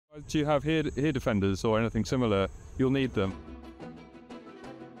Do you have ear defenders or anything similar? You'll need them.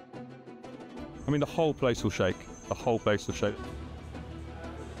 I mean, the whole place will shake. The whole place will shake.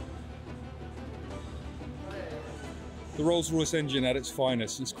 The Rolls-Royce engine at its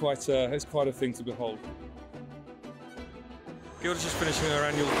finest. It's quite a thing to behold. Gilda's just finishing her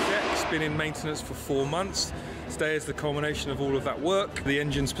annual check. It's been in maintenance for 4 months. Today is the culmination of all of that work. The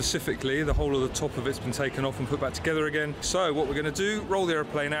engine specifically, the whole of the top of it's been taken off and put back together again. So what we're going to do, roll the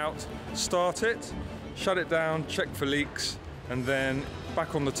aeroplane out, start it, shut it down, check for leaks, and then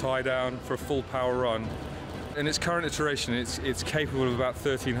back on the tie down for a full power run. In its current iteration, it's capable of about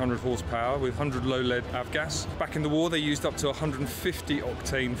 1,300 horsepower with 100 low lead avgas. Back in the war, they used up to 150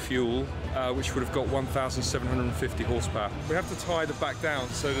 octane fuel, which would have got 1,750 horsepower. We have to tie the back down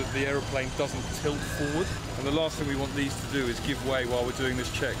so that the aeroplane doesn't tilt forward. And the last thing we want these to do is give way while we're doing this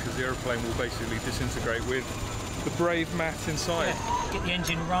check, because the aeroplane will basically disintegrate with the brave mat inside. Yeah, get the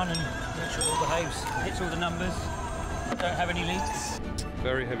engine run and make sure it all behaves, hits all the numbers, don't have any leaks.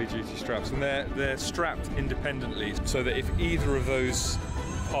 Very heavy duty straps, and they're strapped independently so that if either of those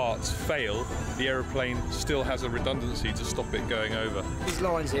parts fail, the aeroplane still has a redundancy to stop it going over. These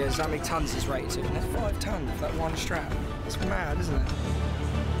lines here, how many tons it's rated to? That's 5 tons for that one strap. It's mad, isn't it?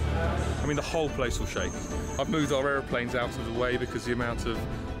 I mean, the whole place will shake. I've moved our aeroplanes out of the way because the amount of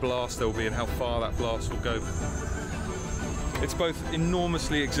blast there will be and how far that blast will go. It's both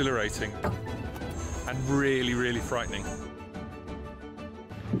enormously exhilarating and really, really frightening.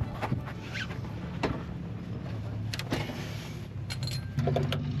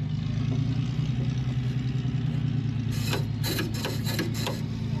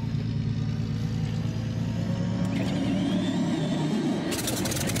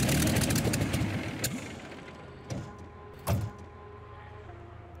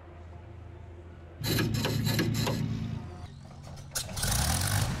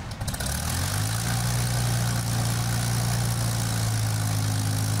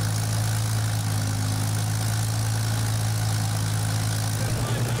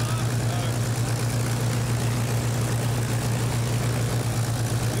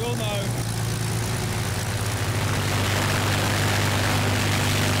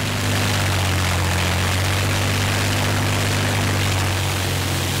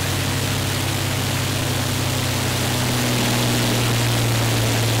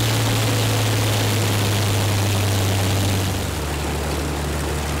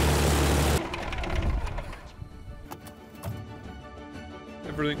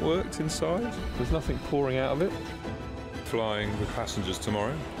 Everything worked inside. There's nothing pouring out of it. Flying with passengers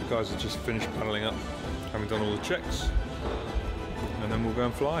tomorrow. The guys have just finished paneling up, having done all the checks, and then we'll go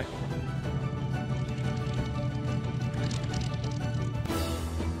and fly.